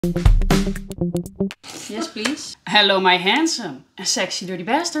Yes, please. Hello, my handsome and sexy dirty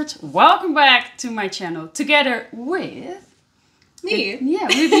bastards. Welcome back to my channel together with... Me? With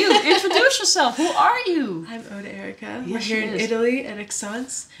you. Introduce yourself. Who are you? I'm Oda Erica. Yes, We're here in is. Italy at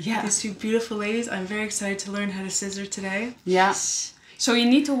Exxons. Yeah. These two beautiful ladies. I'm very excited to learn how to scissor today. Yes. So you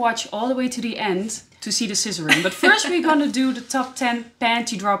need to watch all the way to the end to see the scissoring. But first we're gonna do the top 10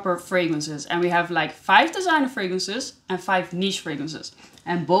 panty dropper fragrances. And we have like 5 designer fragrances and 5 niche fragrances.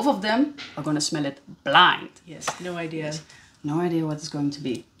 And both of them are gonna smell it blind. Yes, no idea. No idea what it's going to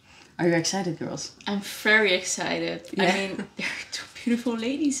be. Are you excited, girls? I'm very excited. Yeah. I mean, there are two beautiful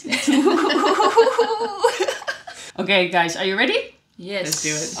ladies. Okay, guys, are you ready? Yes. Let's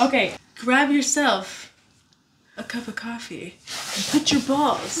do it. Okay. Grab yourself a cup of coffee and put your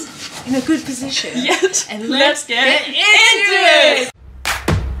balls in a good position. Yes. And let's get into it!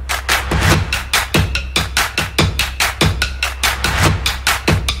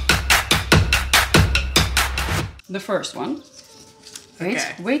 The first one. Okay.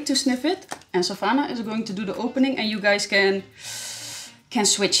 Wait to sniff it. And Savannah is going to do the opening and you guys can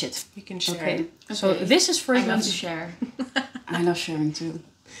switch it. We can share. Okay. So this is I love fragrance. to share. I love sharing too.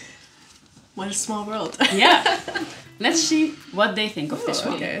 What a small world. Yeah. Let's see what they think of this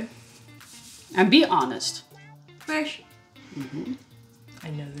one. Okay. And be honest. Fresh. I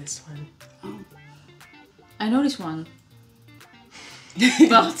know this one. Oh. I know this one.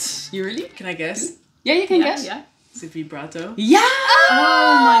 But You really? Can I guess? Yeah, you can guess. Yeah. Is it vibrato? Yeah!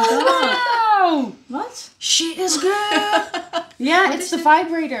 Oh my god. Wow! What? She is good! Yeah, What it's is the it?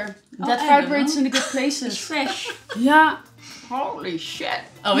 vibrator. Oh, That I don't vibrates know. in the good It's places. fresh. Yeah. Holy shit.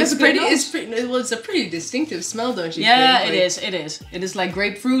 Oh, You it's have a good pretty. nose? It's pretty. Well, it's a pretty distinctive smell, don't you Yeah, think? it is. It is. It is like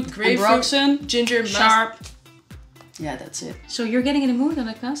grapefruit, Grapefruit, ambroxan, ginger, musk. sharp. Yeah, that's it. So you're getting in the mood on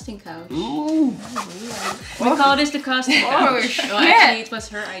the casting couch. Ooh. We call this the casting couch. shit. Well, actually, it was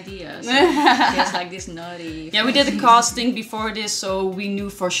her idea. So she has like this naughty. Yeah, we did a casting before this, so we knew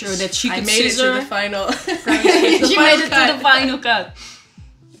for sure that she I could made scissor. it to the final. She made it to the final cut.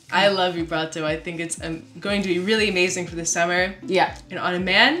 I love vibrato. I think it's going to be really amazing for the summer. Yeah. And on a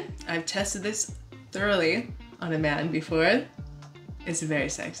man, I've tested this thoroughly on a man before. It's very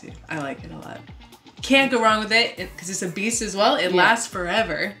sexy. I like it a lot. Can't go wrong with it because it's a beast as well. It lasts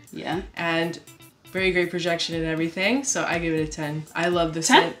forever. Yeah. And very great projection and everything. So I give it a 10. I love the 10?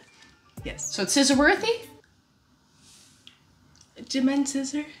 scent. Yes. So it's scissor worthy? Do men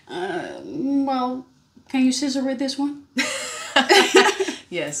scissor? Well, can you scissor with this one?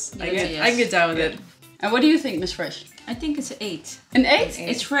 Yes. I Yes. can get down with it. And what do you think, Miss Fresh? I think it's an 8. An 8?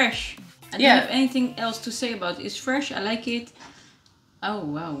 It's fresh. I don't Yeah. have anything else to say about it. It's fresh. I like it. Oh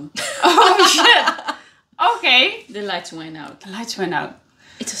wow. Oh shit! Okay. The lights went out. The lights went out.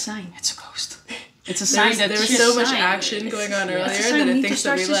 It's a sign. It's a ghost. It's a sign that There was shit- so much sign. action going on It's a earlier sign that we it need to thinks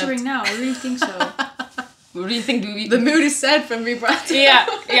that start we left. scissoring now. I really think so. What do you think? Do we? The mood is set from vibrato.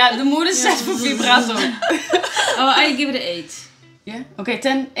 Yeah, the mood is set for vibrato. Oh, I give it an 8. Yeah. Okay,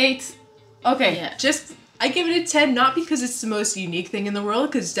 10, 8. Okay. Yeah. I give it a 10, not because it's the most unique thing in the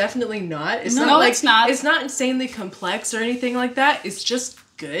world, because definitely not. It's No, not like, it's not. It's not insanely complex or anything like that. It's just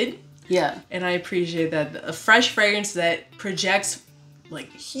good. Yeah. And I appreciate that. A fresh fragrance that projects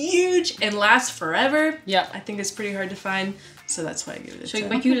like huge and lasts forever. Yeah. I think it's pretty hard to find. So that's why I give it a So, 10.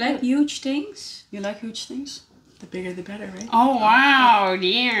 but you like huge things? You like huge things? The bigger the better, right? Oh wow,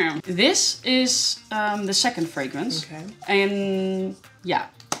 damn. This is the second fragrance. Okay. And yeah.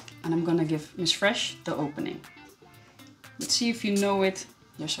 And I'm gonna give Miss Fresh the opening. Let's see if you know it,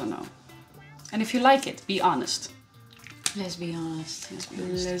 yes or no. And if you like it, be honest. Let's be honest. Let's be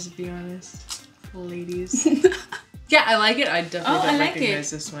honest. Let's be honest, ladies. Yeah, I like it. I definitely Oh, don't I like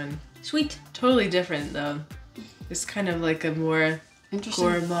recognize it. this one. Sweet. Totally different though. It's kind of like a more Interesting.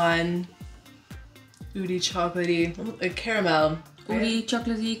 gourmand, oody chocolatey, like caramel. Oody,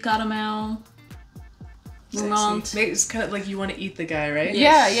 chocolatey, caramel. Sexy. Gourmand. Maybe it's kind of like you want to eat the guy, right?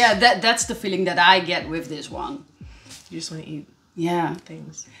 Yeah, that's the feeling that I get with this one. You just want to eat Yeah.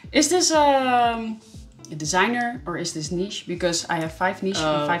 things. Is this a designer or is this niche? Because I have 5 niche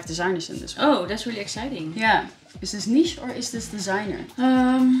and 5 designers in this one. Oh, that's really exciting. Yeah. Is this niche or is this designer?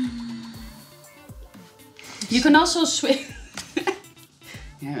 You can also switch.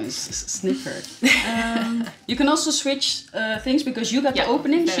 Yeah, it's a sniffer. You can also switch things because you got the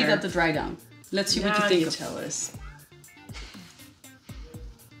opening, she better. got the dry down. Let's see what you Now think you of. tell us.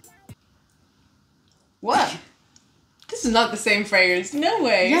 What? This is not the same fragrance. No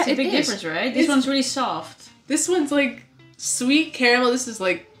way. Yeah, It's a it big is. difference, right? This one's really soft. This one's like sweet caramel. This is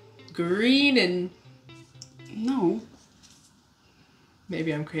like green and No.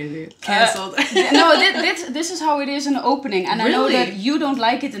 Maybe I'm crazy. Cancelled. No, this is how it is in the opening. And I know Really? that you don't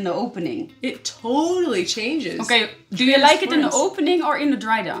like it in the opening. It totally changes. Okay, do you like it in the opening or in the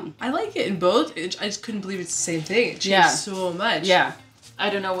dry down? I like it in both. I just couldn't believe it's the same thing. It changed Yeah. so much. Yeah. I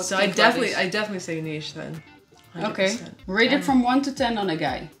don't know what So to I think about this. definitely say niche then. 100%. Okay. Rate it from 1 to 10 on a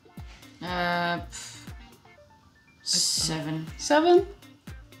guy. 7. 7?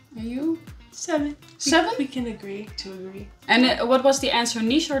 And you? 7. 7? We can agree to agree. And what was the answer?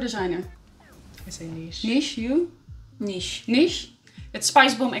 Niche or designer? I say niche. Niche, you? Niche. Niche? It's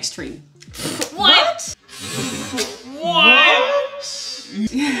Spicebomb Extreme. What?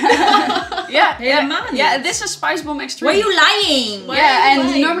 Yeah. Helemaal niet. Yeah, this is Spicebomb Extreme. Why are you lying? Why Yeah, are you and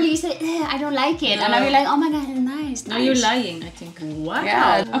lying? normally you say, I don't like it. No. And I'll be like, oh my god, nice, Now nice. you're lying, I think. Wow.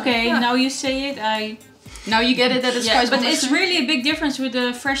 Yeah. Okay, now you say it, Now you get it that it's Yeah, Spicebomb but it's Extreme? really a big difference with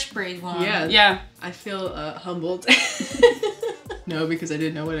the fresh sprayed one. Yeah. Yeah. I feel humbled. No, because I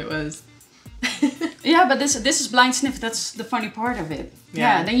didn't know what it was. Yeah, but this is blind sniff. That's the funny part of it.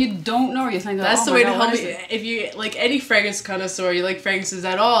 Yeah. Then you don't know. You think, That's oh the my way God, to what humble. is it? If you like any fragrance connoisseur, you like fragrances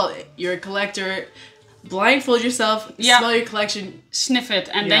at all, you're a collector. Blindfold yourself, Yeah. smell your collection. Sniff it,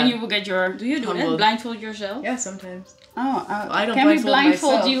 and Yeah. then you will get your. Do you do that? Humbled. Blindfold yourself? Yeah, sometimes. Oh, I don't can we blindfold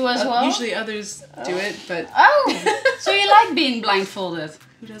blindfold myself. you as well? Usually others do it, but Oh, so you like being blindfolded?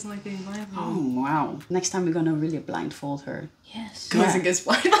 who doesn't like being Oh blindfolded? wow! Next time we're gonna really blindfold her. Yes. Goes Yeah. and gets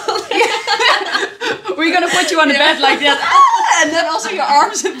blindfolded. We're gonna put you on the bed like that, and then also your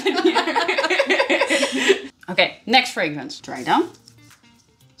arms up in the air. Okay, next fragrance. Dry down.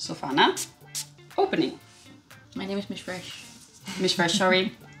 Savannah. Opening. My name is Miss Fresh. Miss Fresh,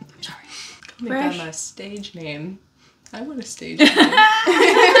 sorry. Sorry. Make Fresh. that my stage name. I want a stage name.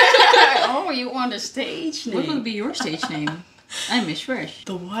 Oh, you want a stage name? What would be your stage name? I'm Miss Fresh.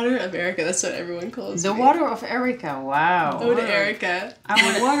 The Water of Erica. That's what everyone calls The me. Water of Erica. Wow. Oh, to Erica. I The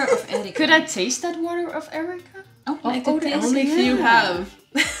wanna- water of Erica. Could I taste that Water of Erica? Oh, like oh, the taste. Only Yeah. few have.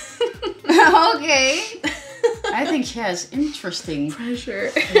 Okay. I think she has interesting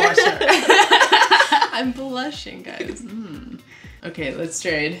Pressure. washer. I'm blushing, guys. Okay, let's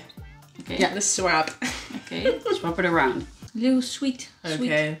trade. Okay. Yeah. Let's swap. Okay. Swap it around. Little sweet. Sweet.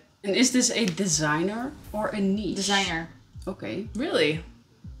 Okay. And is this a designer or a niche? Designer. Okay. Really?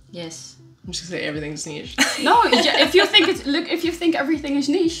 Yes. I'm just gonna say everything's niche. No, if you think it's if you think everything is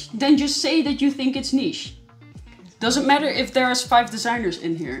niche, then just say that you think it's niche. Doesn't matter if there's 5 designers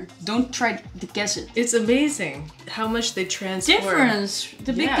in here. Don't try to guess it. It's amazing how much they transform. Difference.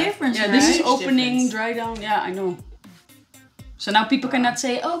 The big difference, Yeah, right? this is Huge opening, difference. dry down. Yeah, I know. So now people cannot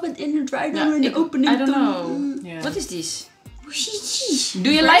say, oh, but in the dry down Yeah, and the opening. I don't too." know. Yeah. What is this? Do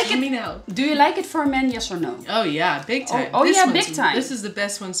you like Me it? now. Do you like it for men? Yes or no? Oh yeah, big time. Oh, This yeah, one's- big time. This is the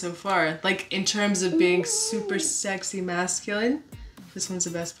best one so far. Like in terms of being super sexy masculine, this one's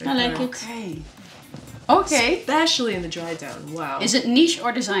the best. by I like far. it. Okay. Okay. Especially in the dry down. Wow. Is it niche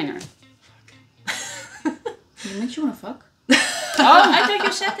or designer? It makes you wanna fuck? Oh, I thought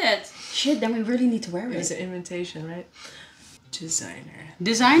you said that. shit, then we really need to wear It's it. an invitation, right? Designer.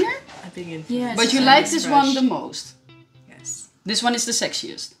 Designer? I'm big in. Yes. But you Designer like is this fresh. one the most. Yes. This one is the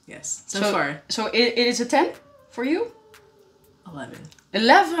sexiest. Yes. So far, So it is a 10 for you? 11.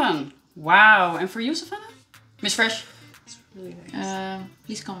 11. Wow. And for you, Savannah? Miss Fresh? It's really nice.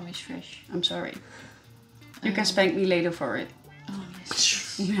 Please call me Miss Fresh. I'm sorry. You can spank me later for it. Oh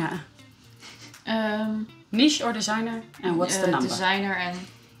yes. Yeah. Um, Niche or designer? And what's the number? Designer and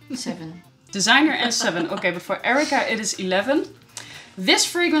 7. Designer and 7. Okay, but for Erica it is 11. This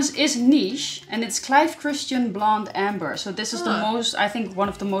fragrance is niche and it's Clive Christian Blonde Amber. So this is the most, I think, one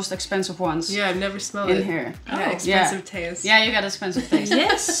of the most expensive ones Yeah, I've never smelled in it. here. Yeah, expensive taste. Yeah, you got expensive taste.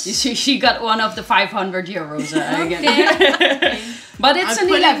 Yes. You see, she got one of the 500 euros again. But it's I'm an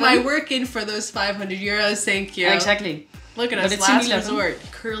putting 11. my work in for those 500 euros. Thank you. Exactly. Look at But us. it's an Last 11. resort.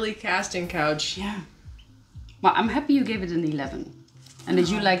 Curly casting couch. Yeah. Well, I'm happy you gave it an 11. And that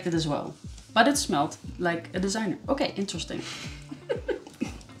you liked it as well. But it smelled like a designer. Okay, interesting.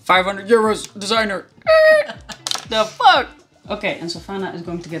 500 euros, designer. The fuck? Okay, and Savannah is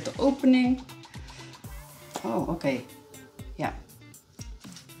going to get the opening. Oh, okay. Yeah.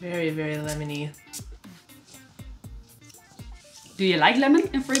 Very, very lemony. Do you like lemon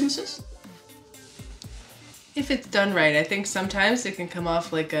in fragrances? If it's done right, I think sometimes it can come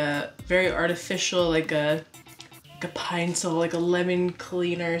off like a very artificial, like a pine sol, like a lemon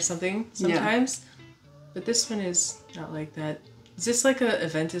cleaner or something sometimes. But this one is not like that. Is this like a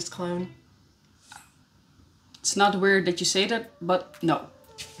Aventus clone? It's not weird that you say that, but no.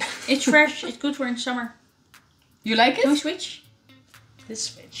 It's fresh. It's good for in summer. You like Can we it? switch? This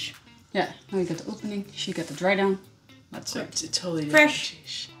switch. Yeah. Now you got the opening. She got the dry down. Let's see. It's totally Fresh.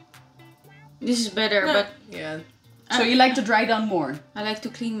 different. This is better, No. but Yeah, So you like to dry down more? I like to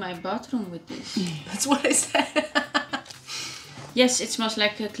clean my bathroom with this. that's what I said. Yes, it smells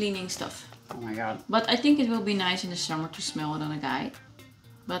like cleaning stuff. Oh my god. But I think it will be nice in the summer to smell it on a guy.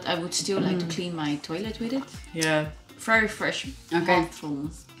 But I would still like to clean my toilet with it. Yeah. Very fresh. Okay.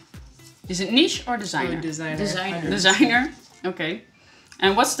 Bathroom. Is it niche or designer? Designer. Designer. Designer. Okay.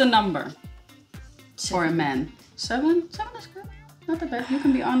 And what's the number for a man? 7? 7 is good. Not that bad. You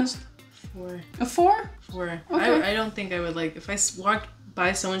can be honest. 4. A 4? 4. Okay. I don't think I would like, if I walked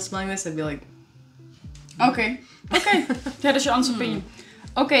by someone smelling this, I'd be like, Okay. Okay. That is your honest opinion.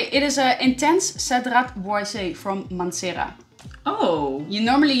 Okay, it is a intense Cedrat Boisé from Mancera. Oh.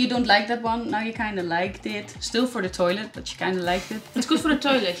 Normally you don't like that one. Now you kind of liked it. Still for the toilet, but you kind of liked it. It's good for the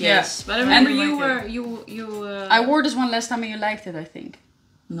toilet, Yeah. yes. But I remember And you like were it. you. I wore this one last time and you liked it, I think.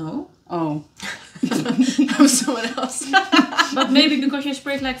 No. Oh. that was someone else. But maybe because you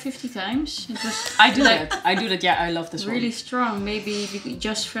sprayed like 50 times. It was I do that. I do that. Yeah, I love this really one. strong. Maybe you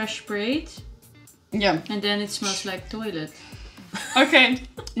just fresh sprayed Yeah. and then it smells like toilet. Okay.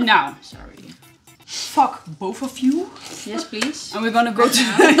 Now, Sorry. fuck both of you. Yes, please. And we're gonna go to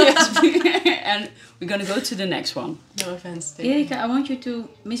yes, and we're gonna go to the next one. No offense, Dave. Erika, I want you to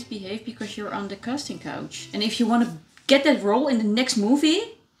misbehave because you're on the casting couch. And if you want to get that role in the next movie,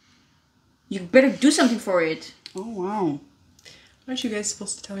 you better do something for it. Oh wow. Aren't you guys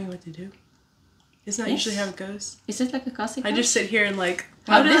supposed to tell me what to do? Isn't that Yes. usually how it goes? Is it like a casting couch? I just sit here and like,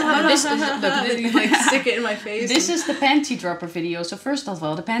 Well, this and is then you like stick it in my face. this is the panty dropper video. So first of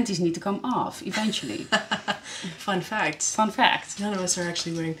all, the panties need to come off eventually. Fun fact. Fun fact. None of us are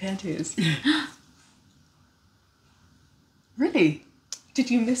actually wearing panties. Really? Did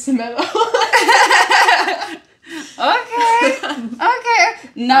you miss the memo? Okay. Okay.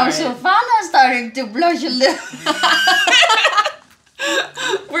 Now Alright. Savannah's starting to blush a little.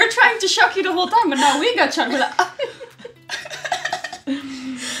 We're trying to shock you the whole time, but now we got shocked. We're like,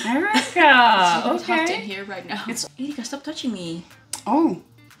 Erika. It's hot in Okay. here right now. Erika, stop touching me. Oh.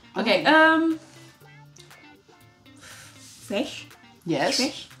 Okay, fresh? Yes.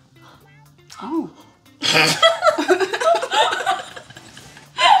 Fresh? Oh.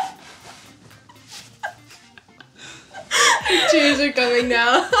 Tears are coming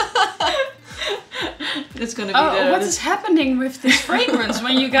now. It's gonna be Oh, what is happening with this fragrance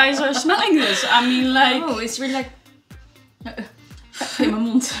when you guys are smelling this? I mean, like. Oh, it's really like... in my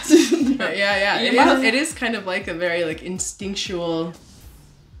mond. yeah. It is kind of like a very like instinctual,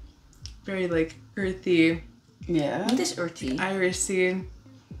 very like earthy, Yeah. What is earthy? irisy.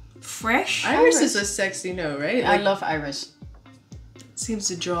 Fresh? Iris is a sexy note, right? I Like, love iris. seems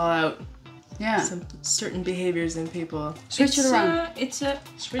to draw out Yeah. some certain behaviors in people. Switch it around. It's a...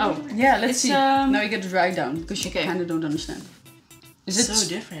 It's really Oh. Yeah, let's It's, see. Now you get to dry down because you Okay. kind of don't understand. Is it so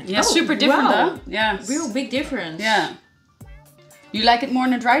different. Yeah, Oh, super different, wow. huh? Yeah. real big difference. Yeah. You like it more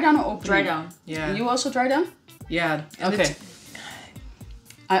in a dry down or open? Dry down. Yeah. You also dry down? Yeah. And Okay.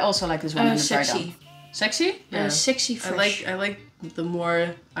 I also like this one in a dry Sexy. down. Sexy? Yeah. Sexy fresh. I like the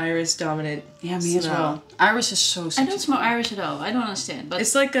more iris dominant. Yeah, me as smell. well. Iris is so I sexy. don't smell iris at all. I don't understand. But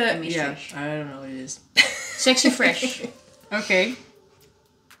It's like a me yeah. fresh. I don't know what it is. sexy fresh. Okay.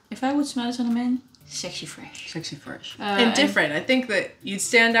 If I would smell it on a man, sexy fresh. Sexy fresh. And different. I think that you'd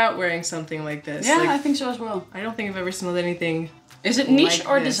stand out wearing something like this. Yeah, Like, I think so as well. I don't think I've ever smelled anything. Is it niche like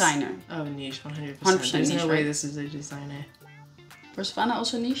or this. designer? Oh, niche, 100%. 100% There's niche, no way right? this is a designer. For Savannah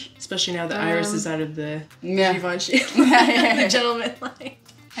also niche? Especially now that Iris is out of the Yeah. Givenchy, yeah. the gentleman line.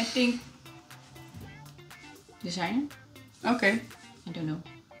 I think... Designer? Okay. I don't know.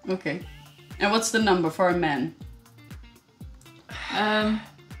 Okay. And what's the number for a man?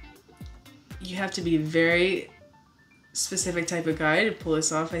 You have to be a very specific type of guy to pull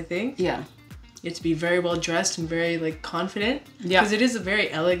this off, I think. Yeah. You have to be very well dressed and very like confident. Yeah. Because it is a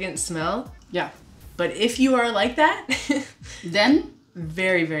very elegant smell. Yeah. But if you are like that, Then?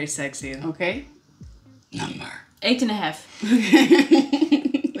 very, very sexy. Okay. Number. 8.5.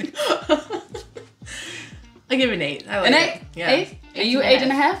 I give it an 8. I like An it. 8? Yeah. 8? Are you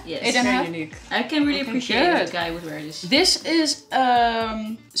 8.5? Yes. 8.5? Very unique. I can really Okay, appreciate good. if a guy would wear this. This is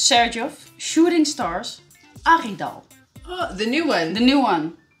Xerjoff Shooting Stars Aridal. Oh, the new one. The new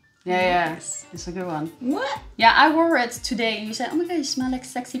one. Yeah, Yes. it's a good one. What? Yeah, I wore it today and you said, oh my god, you smell like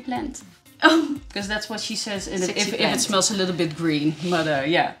sexy plant. Oh. Because that's what she says in it, Sexy if it plant. smells a little bit green. But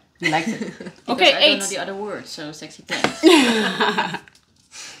yeah, you liked it. Okay, Okay, I don't know 8. the other word, so sexy pants.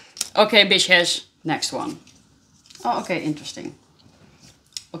 Okay, bitches. Next one. Oh, okay, interesting.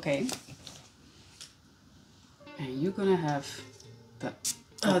 Okay. And you're gonna have the...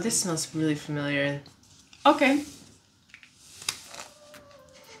 Oh, this smells really familiar. Okay.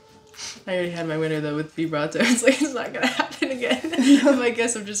 I already had my winner though with vibrato. It's like it's not gonna happen again. I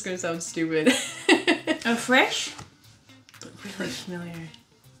guess I'm just gonna sound stupid. Fresh? But really familiar.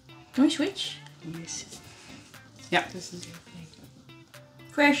 Can we switch? Yes. Yeah. This is your thing.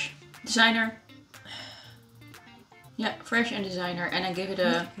 Fresh. Designer. Yeah, fresh and designer. And I gave it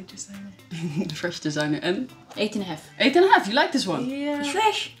a... Good designer. Fresh designer and... 8.5. 8.5. You like this one? Yeah. It's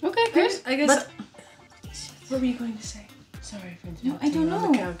fresh. Okay, good. I guess. But- What were you going to say? Sorry for interrupting. No, I don't you on the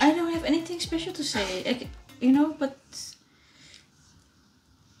know. couch. I don't have anything special to say. You know, but...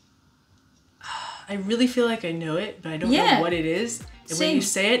 I really feel like I know it, but I don't know what it is. And when you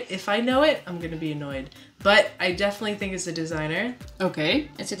say it, if I know it, I'm gonna be annoyed. But I definitely think it's a designer. Okay.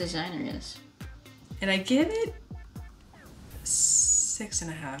 It's a designer, yes. And I give it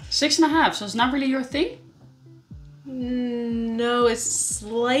 6.5. 6.5. So it's not really your thing? No, it's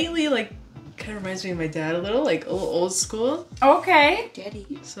slightly like, kind of reminds me of my dad a little, like old school. Okay.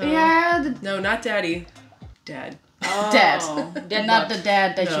 Daddy. So, Yeah. no, not daddy. Dad. Oh, Dad. Not the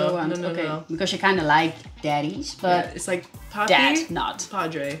dad that No, you want. no, okay. no. Because you kind of like daddies, but Yeah, it's like Poppy. dad not.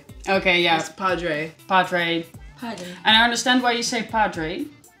 Padre. Okay, yeah. It's Padre. Padre. Padre. And I understand why you say Padre.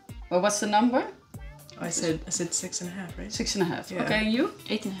 But what's the number? I said 6.5, right? 6.5. Yeah. Okay, and you?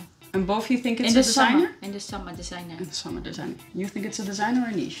 8.5. And both you think it's In a the designer? summer. In the summer, designer. In the summer designer. You think it's a designer or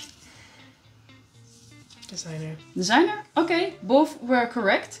a niche? Designer. Designer? Okay, both were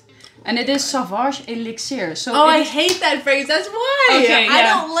correct. And it is Sauvage Elixir. So Oh, it I is- hate that phrase. That's why. Okay, I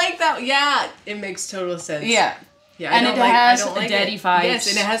yeah. don't like that. Yeah, it makes total sense. Yeah. Yeah, And I it don't has I don't like daddy it. vibes. Yes,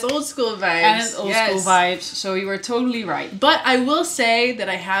 and it has old school vibes. And it's old school vibes. So you were totally right. But I will say that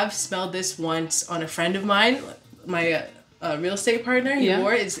I have smelled this once on a friend of mine, my real estate partner. He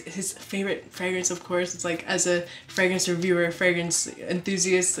wore it. It's his favorite fragrance, of course. It's like, as a fragrance reviewer, fragrance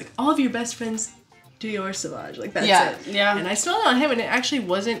enthusiast, like all of your best friends, Dior Sauvage. Like that's it. Yeah. And I smelled it on him, and it actually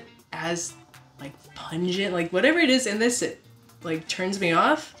wasn't as like pungent. Like whatever it is in this, it like turns me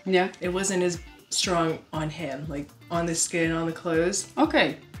off. Yeah. It wasn't as strong on him, like on the skin, on the clothes.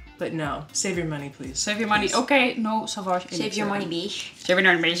 Okay. But no, save your money, please. Save your money. Please. Okay, no Sauvage Elixir. Save your money, biche. Save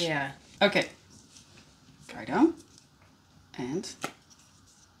your money, bitch. Yeah. Okay. Dry down. And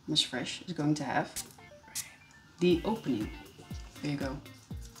Miss Fresh is going to have the opening. There you go.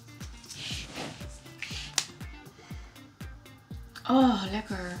 Oh,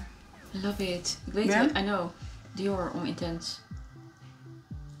 lekker. I love it. Weet Yeah? je, I know. Dior on Intense.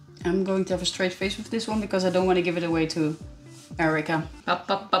 I'm going to have a straight face with this one because I don't want to give it away to Erica. Pop,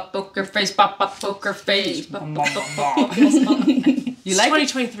 pop, pop, poker face. Pop, pop, poker face. Pop, pop, pop, poker face. You like it?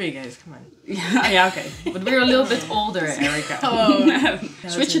 2023, guys. Come on. Yeah, okay. But we're a little bit older, Erica. Oh.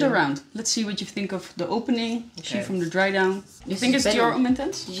 Switch it around. Let's see what you think of the opening. See Okay. from the dry down. You This think is it's better. Dior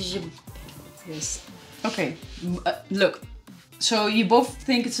Intense? Yes. Okay. Look. So you both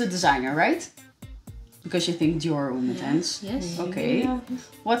think it's a designer, right? Because you think Dior Intense. Yes. Okay. Yeah.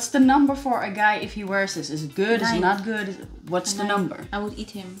 What's the number for a guy if he wears this? Is it good? Is it 9. not good? What's the number? I would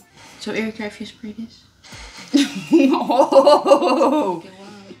eat him. So Erica, if you spray this. Oh! Get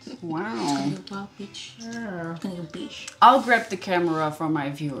wild. Wow. Get wild, bitch. Oh. Gonna go bitch. I'll grab the camera for my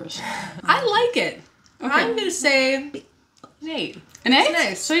viewers. I like it. Okay. I'm gonna say an 8. An 8? It's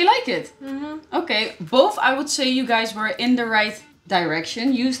nice. So you like it? Mm-hmm. Okay. Both, I would say you guys were in the right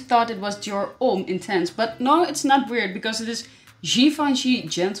direction. You thought it was Dior Homme Intense. But no, it's not weird because it is Givenchy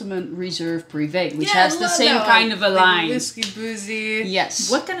Gentleman Reserve Privee, which has the same kind of a line. Whiskey, boozy. Yes.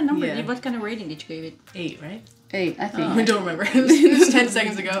 What kind of number? Yeah. What kind of rating did you give it? 8, right? 8, I think. I don't remember. It was 10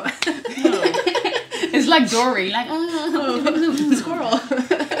 seconds ago. It's like Dory, like Squirrel.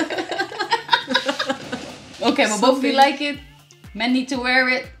 Okay, but both of you like it. Men need to wear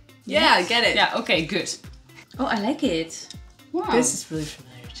it. Yeah, I get it. Yeah. Okay. Good. Oh, I like it. Wow. This is really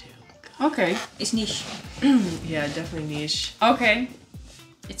familiar too. Okay. It's niche. Yeah, definitely niche. Okay.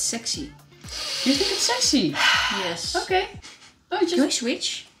 It's sexy. You think it's sexy? Yes. Okay. Oh, Can we just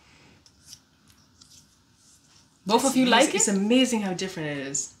switch? both of you like It's it. amazing how different it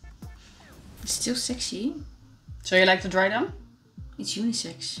is. It's still sexy. So you like the dry down? It's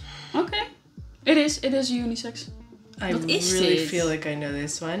unisex. Okay. It is. It is unisex. I What is really this? feel like I know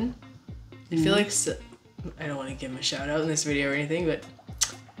this one. I feel like I don't want to give him a shout out in this video or anything, but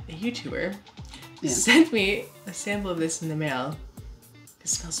a YouTuber sent me a sample of this in the mail. It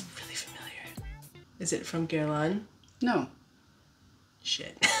smells really familiar. Is it from Guerlain? No.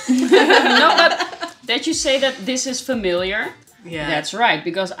 Shit. No, but that you say that this is familiar. Yeah. That's right,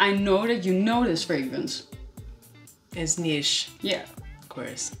 because I know that you know this fragrance. It's niche, Yeah. of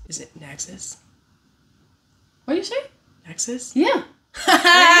course. Is it Naxos? What do you say? Naxos? Yeah.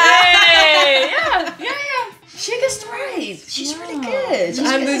 Hey! Yeah. She guessed right. She's really good.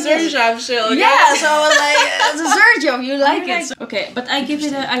 I'm the Xerjoff shill. Yeah, so I was like, it's a Xerjoff. You like it. So. Okay, but I give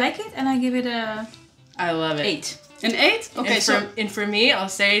it a, I like it and I give it a I love it. 8. An 8? Okay, and for me, I'll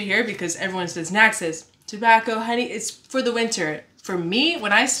say it here because everyone says Naxxus, tobacco, honey. It's for the winter. For me,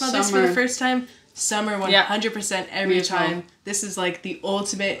 when I smell this for the first time, summer 100% every time. This is like the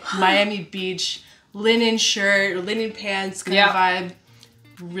ultimate Miami Beach linen shirt, linen pants kind of vibe.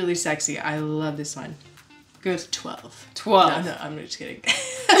 Really sexy. I love this one. Good. 12. 12. No, I'm just kidding.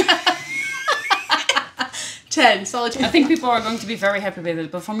 10. Solid 10. I think people are going to be very happy with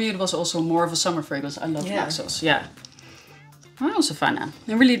it, but for me it was also more of a summer fragrance. I love Naxxus. Yeah. I also find that.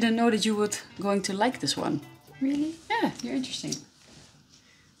 I really didn't know that you were going to like this one. Really? Yeah, you're interesting.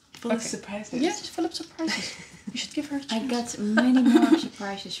 Full of surprises. Yeah, just full of surprises. You should give her a chance. I got many more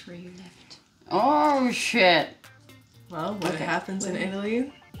surprises for you left. Oh shit. Well, what happens in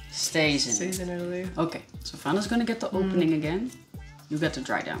Italy stays in Italy. Okay, so Vanna's gonna get the opening again. You get to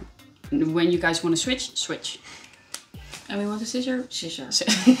dry down. And when you guys want to switch, switch. And we want a scissor? Scissor.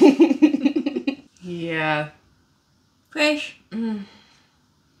 Yeah. Fresh. Kind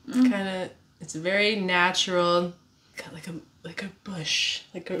of, it's very natural. Got like a bush.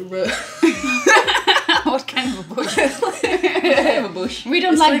 Like a rose. What kind of a bush? A bush. We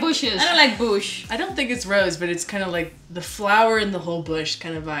don't like bushes. I don't like bush. I don't think it's rose, but it's kind of like the flower in the whole bush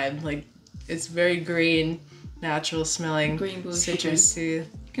kind of vibe. Like, it's very green, natural smelling. Green bush. Citrusy.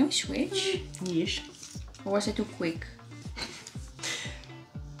 Can we switch? Yeesh. Or was I too quick?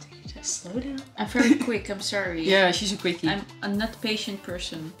 Slow down. I'm very quick, I'm sorry. Yeah, she's a quickie. I'm a not patient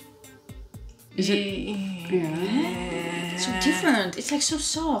person. Is it? Yeah. It's so different. It's like so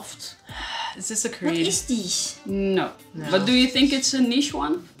soft. Is this a What creed? is this? No. But do you think it's a niche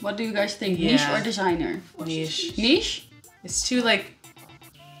one? What do you guys think? Yeah. Niche or designer? Niche. Niche? It's too like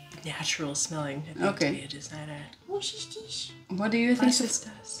natural smelling. I think, Okay. to be a designer. What is this? What do you think? This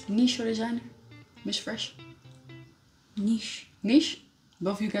does. Niche or designer? Miss Fresh? Niche. Niche?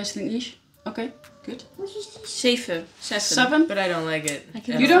 Both of you guys think niche? Okay, good. What is this? 7. 7? But I don't like it.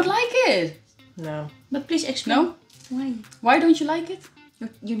 You don't like it? No. But please explain. No? Why? Why don't you like it?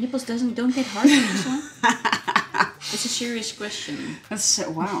 Your nipples don't get hard on this one? It's a serious question. That's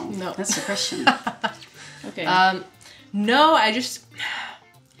wow. No. That's a question. Okay. No, I just...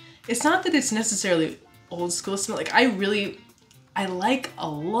 It's not that it's necessarily old school smell. Like, I like a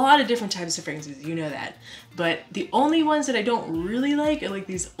lot of different types of fragrances, you know that. But the only ones that I don't really like are like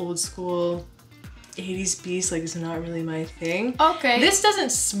these old school 80s beasts. Like, it's not really my thing. Okay. This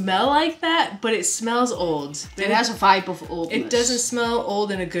doesn't smell like that, but it smells old. It has a vibe of oldness. It doesn't smell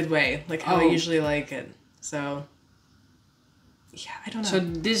old in a good way, like how I usually like it. So, yeah, I don't know. So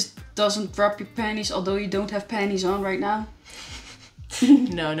this doesn't drop your panties, although you don't have panties on right now?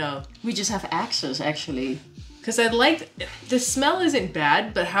 No. We just have access, actually. Because I like, the smell isn't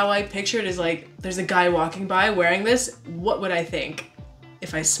bad, but how I picture it is like, there's a guy walking by wearing this, what would I think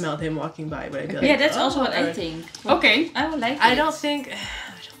if I smelled him walking by? Would I be like, yeah, that's also what I think. Well, Okay. I would like it. I don't think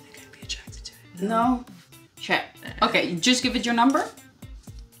I'd be attracted to it. No. Check. Okay, just give it your number.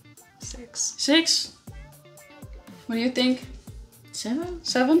 6. 6. What do you think? 7?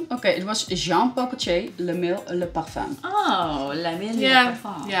 7? Okay, it was Jean Paul Gaultier, Le Mille Le Parfum. Oh, La Mille Yeah,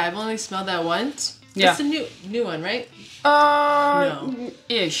 Parfum. yeah, I've only smelled that once. Yeah. It's the new one, right? No.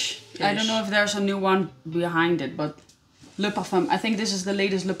 Ish. I don't Ish. know if there's a new one behind it, but Le Parfum. I think this is the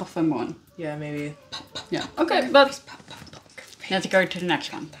latest Le Parfum one. Yeah, maybe. Yeah. Okay, but let's go to the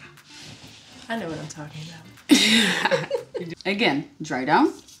next one. I know what I'm talking about. Again, dry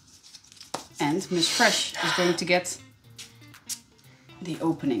down. And Miss Fresh is going to get the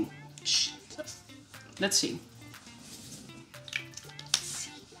opening. Let's see.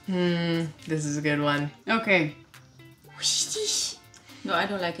 This is a good one. Okay. What is this? No, I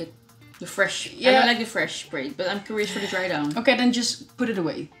don't like it. The fresh. I Yeah. don't like the fresh spray, but I'm curious for the dry down. Okay, then just put it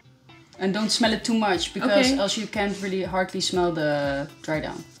away. And don't smell it too much, because Okay. else you can't really hardly smell the dry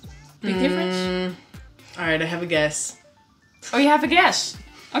down. Big difference? Alright, I have a guess. Oh, you have a guess?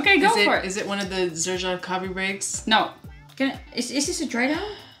 Okay, go for it. Is it one of the Xerjoff coffee breaks? No. Is this a dry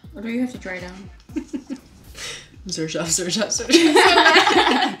down? Or do you have to dry down? Xerjoff.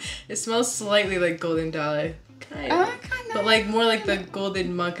 It smells slightly like Golden Dolly. Kind of. But like more like the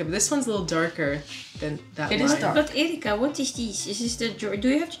Golden Monk. This one's a little darker than that It one. is dark. But Erika, what is this? Is this the do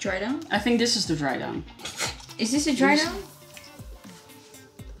you have to dry down? I think this is the dry down. Is this a dry down?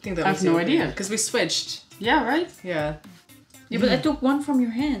 I think that I was have no idea. Because we switched. Yeah, right? Yeah. Yeah, but I took one from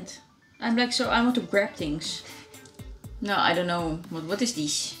your hand. I'm like, so I want to grab things. No, I don't know. What is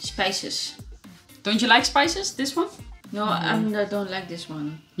this? Spices. Don't you like spices, this one? No, I don't like this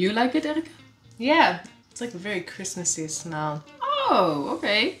one. You like it, Erika? Yeah. It's like a very Christmassy smell. Oh,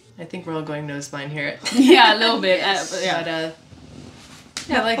 okay. I think we're all going nose blind here. Yeah, a little bit. But, yeah. But,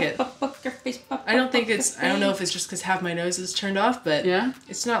 yeah, I like it. I don't think it's, I don't know if it's just because half my nose is turned off, but yeah,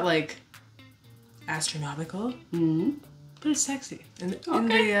 it's not like astronomical. Mm-hmm. But it's sexy in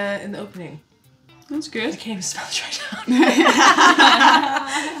the opening. That's I good. can't even smell it right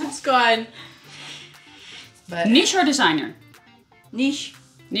now. It's gone. But Niche or designer? Niche.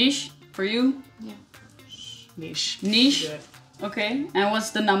 Niche for you? Yeah. niche. Niche. Good. Okay. And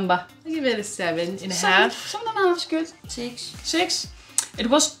what's the number? I give it a 7.5. 7.5 is good. 6. 6. It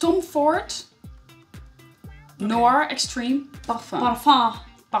was Tom Ford Noir Extreme Parfum. Parfum.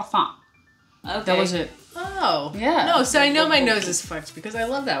 Parfum. Okay. That was it. Oh. Yeah. No, so I know my nose is fucked because I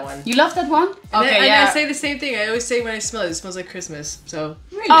love that one. You love that one? And Okay, I, yeah. and I say the same thing. I always say when I smell it, it smells like Christmas. So.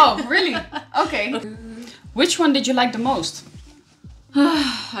 Really? Oh, really? Okay. Which one did you like the most?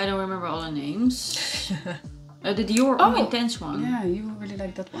 I don't remember all the names. The Dior Intense one. Yeah, you really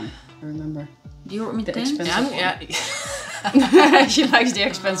like that one. I remember. Dior Intense? expensive Yeah. She likes the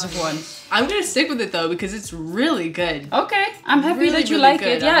expensive one. I'm gonna stick with it though because it's really good. Okay, I'm happy Really, that you really like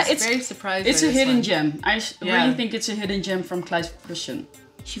good. it. Yeah, I was it's very surprised. it's by a this hidden one. gem. I Yeah. really think it's a hidden gem from Christian.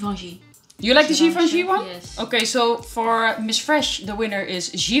 Givenchy. You like the Givenchy, Givenchy one? yes. Okay, so for Miss Fresh, the winner is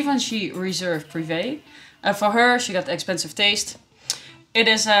Givenchy Reserve Privee. For her, she got the expensive taste. It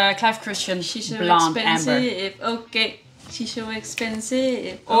is a Clive Christian She's so blonde amber. expensive. Okay. She's so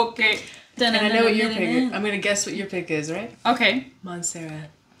expensive. Okay. And I know what your pick is. I'm gonna guess what your pick is, right? Okay. Montserrat.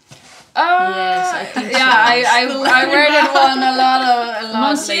 Yes, I think yeah, so. I wear that one a lot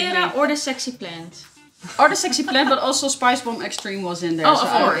Montserrat lately. or the Sexy Plant? Or the Sexy Plant, but also Spicebomb Extreme was in there. Oh, so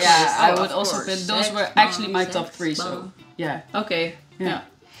of course. Yeah, I Oh, would of also course. put those were Sex actually my bomb, top sex 3. So bomb. yeah. Okay. Yeah.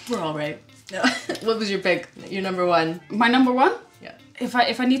 We're all right. No. What was your pick? Your number one? My number one? Yeah. If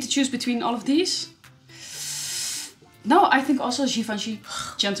I need to choose between all of these. No, I think also Givenchy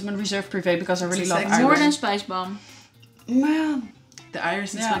Gentleman Reserve Privee because I really love sexy iris. More than Spicebomb. Man. The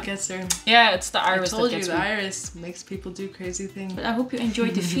iris is Yeah. what gets her. Yeah, it's the I iris told that you gets the me. iris makes people do crazy things. But I hope you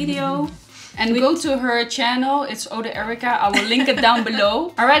enjoyed the video. And go to her channel. It's Ode Erica. I will link it down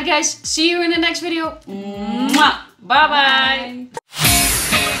below. Alright guys, see you in the next video. Mwah. Bye bye.